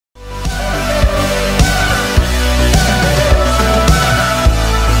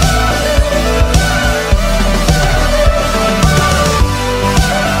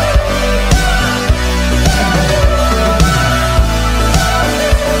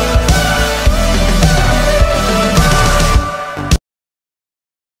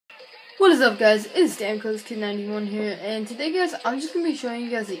What is up, guys? It's Nhl14 here, and today, guys, I'm just gonna be showing you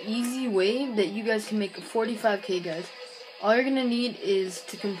guys an easy way that you guys can make 45k, guys. All you're gonna need is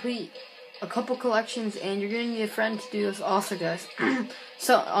to complete a couple collections, and you're gonna need a friend to do this also, guys.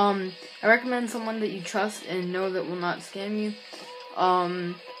 So, I recommend someone that you trust and know that will not scam you.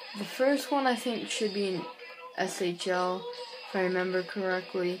 The first one I think should be an SHL, if I remember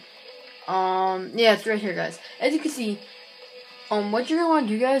correctly. Yeah, it's right here, guys. As you can see, what you're gonna want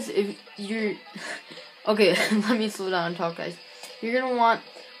to do, guys, if you're okay, let me slow down and talk, guys. You're gonna want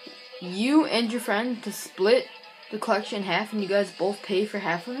you and your friend to split the collection in half, and you guys both pay for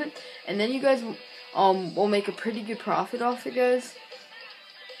half of it, and then you guys will make a pretty good profit off it, guys.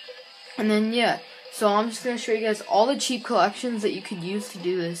 And then yeah, so I'm just gonna show you guys all the cheap collections that you could use to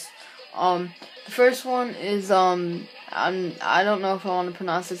do this. The first one is I don't know if I want to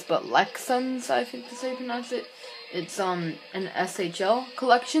pronounce this, but Nhl14, I think that's how you pronounce it. It's an SHL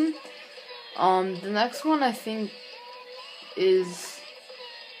collection. The next one I think is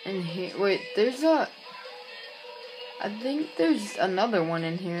in here. Wait, I think there's another one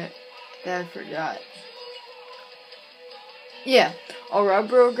in here that I forgot. Yeah, alright,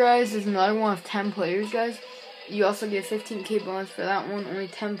 bro, guys, there's another one with 10 players, guys. You also get 15k bonus for that one. Only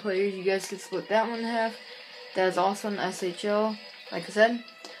 10 players. You guys could split that one in half. That is also an SHL, like I said.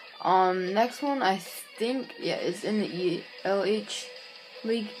 Next one, I think, yeah, it's in the ELH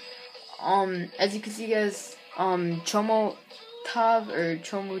league. As you can see, guys, Chomotov, or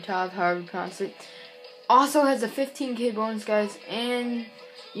Chomotov, however you pronounce it, also has a 15k bonus, guys, and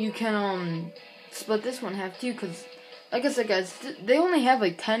you can, split this one in half, too, because, like I said, guys, they only have,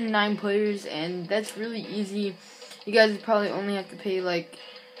 like, 9 players, and that's really easy. You guys would probably only have to pay, like,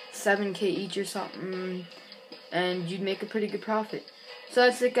 7k each or something, and you'd make a pretty good profit. So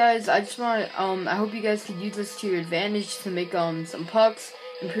that's it, guys. I just want to, I hope you guys could use this to your advantage to make, some pucks,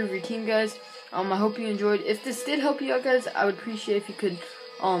 improve your team, guys. I hope you enjoyed. If this did help you out, guys, I would appreciate if you could,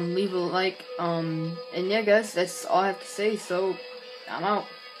 leave a like, and yeah, guys, that's all I have to say, so I'm out.